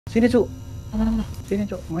Sini, Cuk. Sini,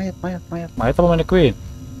 Cuk. Mayat. Mayat apa mannequin?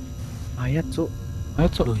 Mayat, Cuk.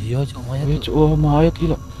 Mayat, Cuk. Loh iya, Cuk, mayat. Iya, Cuk. Oh, mayat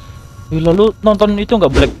gila. Gila, lu nonton itu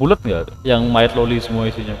nggak Black Bullet nggak? Yang mayat loli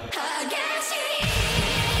semua isinya.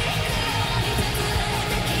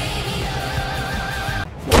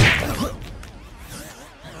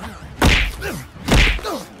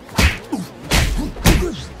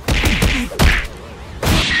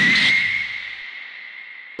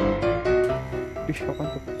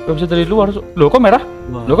 Apaan tuh? Gak bisa dari luar, Cuk. Loh, kok merah?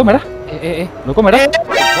 Loh, kok merah? Loh, kok merah?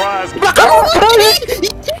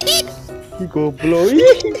 Goblok.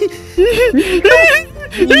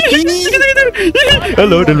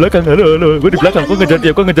 Halo, dari belakang. Halo. Gue di belakang, gue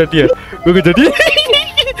ngejar dia.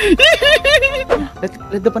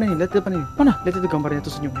 Lihat depan ini. Mana? Lihat itu gambarnya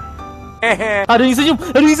tuh senyum. Ada yang senyum.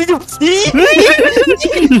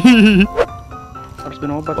 Harus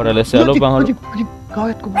minum obat. Pada lesnya lo, Bang.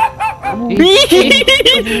 Kawet ku.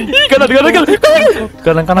 Kanan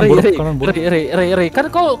buruk. Re, kan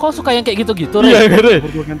kau suka yang kayak gitu-gitu, Re? Iya, Re.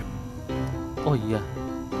 Oh iya.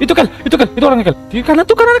 Itu orangnya, Kal. Di kanan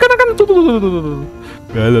tuh. Tuh.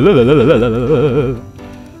 Re,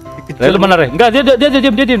 lu mana, Re? Enggak, dia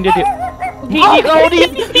diam. Gigi kau di.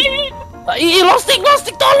 Loasting,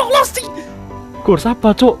 tolong loasting. Kurs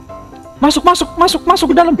apa, Cuk? Masuk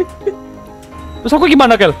ke dalam. Terus aku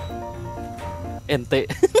gimana, Kel? Ente.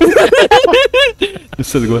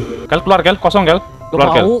 Kesel gua. Kel, keluar, Kel. Kosong, Kel.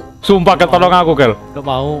 Keluar, Kel. Sumpah, Kel, tolong aku, Kel. Gak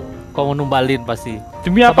mau. Kau mau numbalin pasti.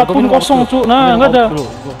 Demi apapun kosong, Cuk. Nah, enggak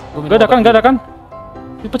ada kan?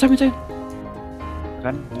 Dipecah-pecahin.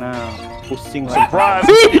 Kan, nah, pusing lah.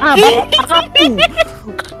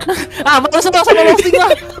 Malas sama loasting lah.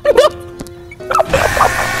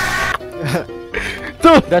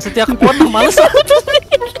 Tuh, Gak setia kepon, males.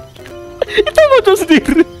 itu bocor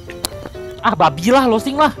sendiri. Babi lah,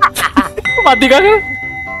 loasting lah. Mati kan?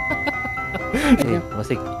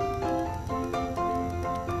 Loasting.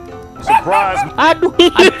 Surprise. Aduh.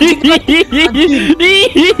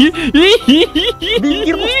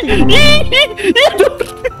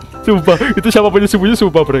 Sumpah, itu siapa punya sembunyi,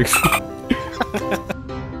 sumpah, Brex.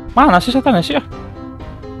 Mana sih setan sih ya?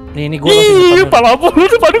 Ini gua Ih, pala lu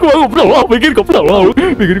depan gua goblok, bikin goblok.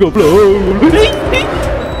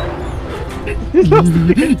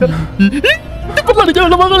 Cepet lah, jangan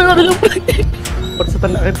lama kali.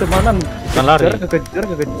 Persetan temanan. Kan lari.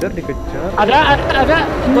 Kekejar, dikejar. Ada.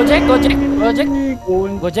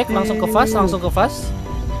 Gojek langsung ke fast.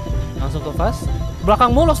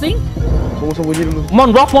 Belakangmu loasting. Gua sembunyi dulu.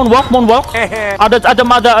 Mohon walk.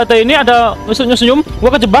 Ada ini, ada senyum.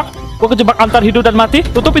 Gua kejebak antar hidup dan mati.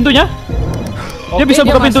 Tutup pintunya. Dia bisa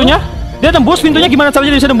buka pintunya. Dia tembus pintunya, gimana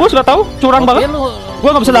caranya dia bisa tembus? Gak tahu. Curang banget. Gua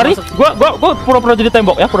nggak bisa lari. Gua pura-pura jadi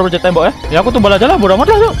tembok ya. Ya aku tumbal aja lah, bodo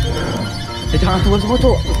amat lah, Cuk. Jangan tumbal semua,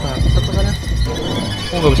 Cuk.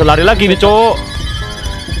 Oh, nggak bisa lari lagi nih, Cuk.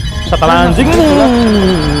 Setan anjing.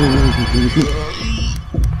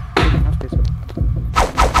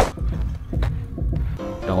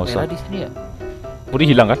 Udah nggak usah. Di sini ya. Budi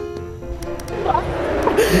hilang kan?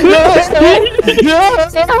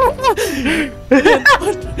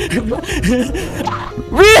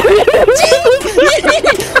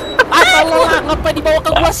 Tolong, ngapain dibawa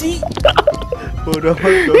ke gua sih? Bodoh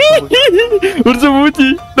amat.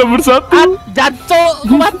 Bersembunyi nomor 1. Jancok,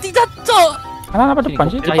 gua mati jancok. Apa depan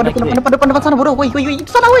sih? Depan sana, bodoh. Woi, itu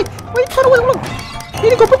sana, woi. Belum.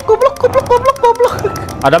 Ini goblok.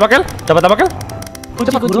 Ada apa, Kel? Dapat apa, Kel?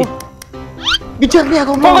 Cepat, bro. Kejar dia,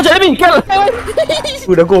 Kok nggak jadi Kel?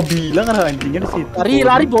 Udah gua bilang kan anjingnya di situ.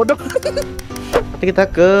 Lari bodoh. Nanti kita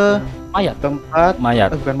ke Mayat. tempat Mayat.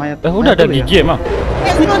 bukan mayat. Udah ada gigi emang.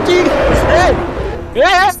 Anjing.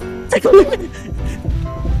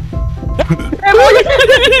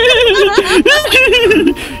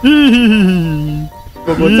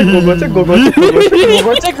 Gua gocek.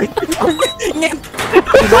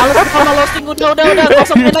 Males sama loasting, udah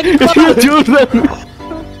kosongin lagi.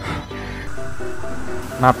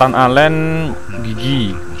 Nathan Allen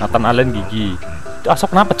gigi.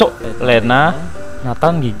 Asap kenapa, Cok? Lena,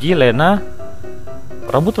 Nathan gigi, Lena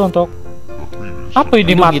rambut rontok. Apa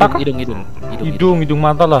ini, mata kah? Hidung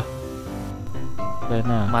mata lah.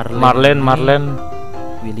 Lena, Marlen,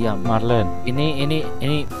 William, Marlen. Ini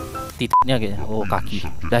titiknya kayaknya. Oh, kaki.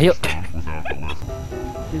 Dah yuk.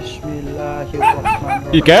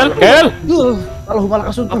 Bismillahirrahmanirrahim. Kel. Allahumma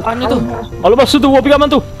lakasun. Apaan itu? Allah masuk tuh, wabi kaman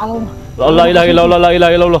tuh. La ilaha illallah. Allah la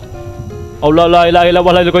ilaha illallah la ilaha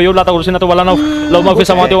illallah la taqul sinatu wala nauf. La ma fi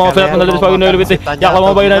samawati wa ma fil ardi la tasbihu illa bihi. Ya Allah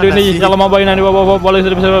ma bayna dunia, ya Allah ma bayna ni wa la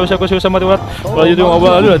bisa samawati wa la yudu wa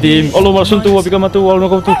la yudim. Allah masuk tuh, wabi kaman tuh, wal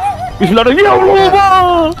nakum tuh. Bismillahirrahmanirrahim. Ya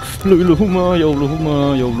Allah, la ilahumma, ya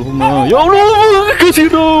Allahumma, ya Allahumma, ya Allah. Kasih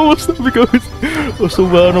dong, tapi kau. Oh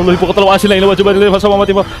subhanallah, pokoknya terlalu asli lah. Coba dilihat sama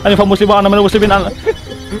mati pak. Anifah muslimah, anamana muslimin.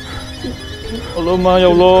 Allahumma, ya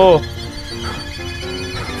Allah.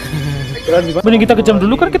 Mending kita kejam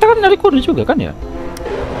dulu kan, kita kan nyari kode juga kan ya.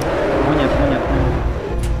 Monyet.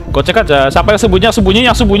 Kau cek aja, siapa yang sembunyi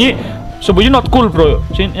not cool bro.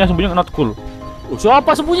 Yang sembunyi not cool.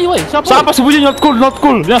 Siapa sembunyi, woi? Siapa sembunyi not cool?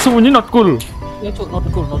 Yang sembunyi not cool. Ya, Cuk,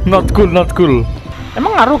 Not cool.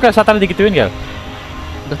 Emang ngaruh kayak satan digituin ya?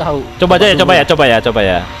 Udah tahu. Coba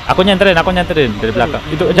ya. Aku nyenterin dari belakang.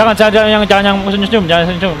 Itu jangan yang senyum,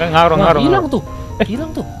 jangan senyum, ngaruh. Hilang tuh.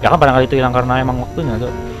 Hilang tuh. Ya kan barangkali itu hilang karena emang waktunya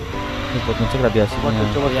tuh. Ini buat ngecek radiasinya.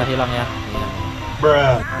 Coba ya hilang ya.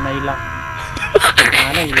 Mana hilang?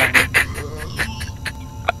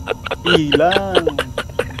 Hilang.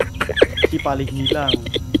 Si paling hilang.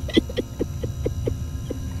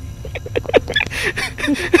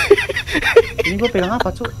 Ini gue pegang apa,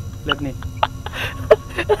 Cuk? Lihat nih.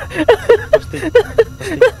 Pasti.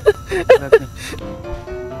 Lihat nih.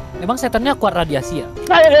 Emang setannya kuat radiasi ya?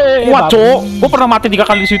 Kuat, Cok. Gue pernah mati 3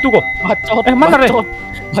 kali di situ kok. Bacot. Mana, Re?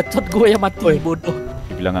 Bacot gue yang mati, bodoh.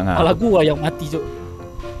 Dibilang enggak. Malah gue yang mati, Cok.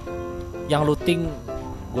 Yang looting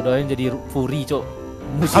gue doain jadi furi, Cok.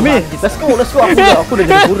 Amin. Let's go. Aku udah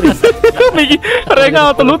jadi furi.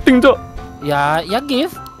 Rengal atau looting, Cok? Ya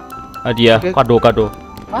gift. Hadiah, kado.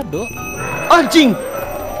 Aduh. Anjing.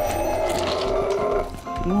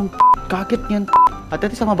 Kaget kan.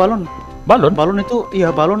 Hati-hati sama balon. Balon itu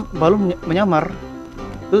iya balon menyamar.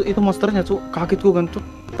 Itu monsternya, Cuk. Kaget gua kan, Cuk.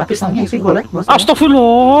 Tapi sange sih gua like.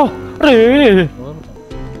 Astagfirullah. Re.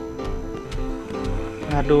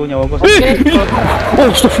 Aduh, nyawa gua. Oh,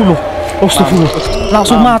 astagfirullah.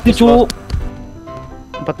 Langsung mati, Cuk.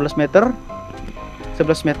 14 meter.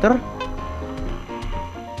 11 meter.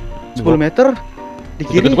 10 meter. Di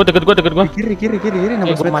kiri. Deket gua. Kiri.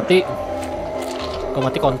 16 Gue meter.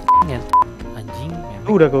 mati kontnya. Anjing.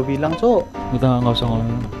 Udah gua bilang, Cuk. Udah enggak usah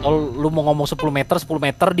ngomong. Kalau lu mau ngomong 10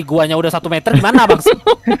 meter di guanya udah 1 meter gimana, Bang?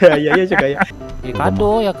 Iya, Cuk ya. Ya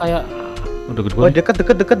kado ya kayak Udah Oh, dekat.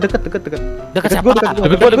 dekat siapa?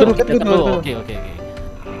 Dekat gua. Oke.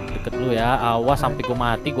 Deket lu ya, awas sampai gua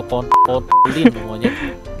mati gua kontrolin semuanya.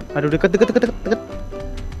 Aduh, dekat.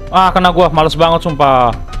 Ah, kena gua, males banget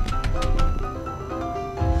sumpah.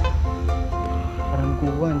 Barang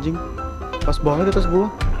gua anjing. Pas banget atas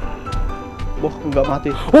gua. Boh, enggak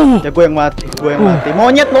mati. Ya gua yang mati.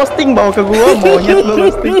 Monyet loosting bawa ke gua, monyet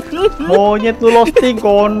lu loosting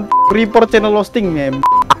report channel loosting, mem.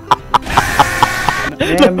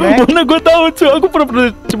 Mana gua tahu, Cuk. Aku pernah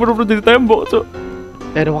di tembok, Cuk.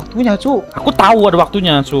 Ya ada waktunya, Cuk. Aku tahu ada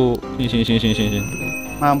waktunya, Cuk. Sini.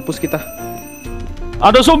 Mampus kita.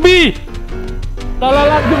 Ada zombie.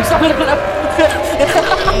 Lah, sabar.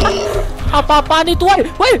 Apa-apaan itu, woi?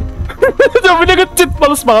 Zombie-nya ngecit,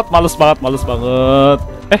 males banget.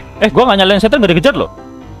 Gua nggak nyalain center, nggak dikejar loh.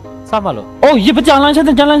 Sama lo. Oh iya, betul,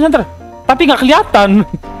 nyalain center. Tapi nggak kelihatan.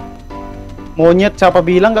 Monyet siapa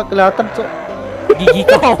bilang nggak kelihatan, Cuk? Gigi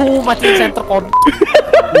kau matiin center kon.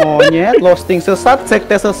 Monyet loosting sesat,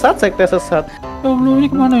 sekte sesat. Ya Allah,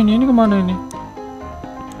 ini kemana ini?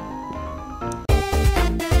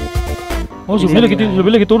 Oh, zombie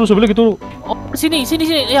lagi turun. Oh, sini.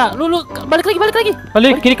 Ya, lu balik lagi.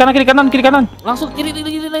 Balik kiri kanan. Langsung kiri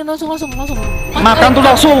langsung. Makan tuh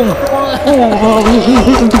langsung.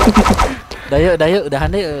 Dayo,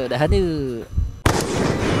 udahan deh.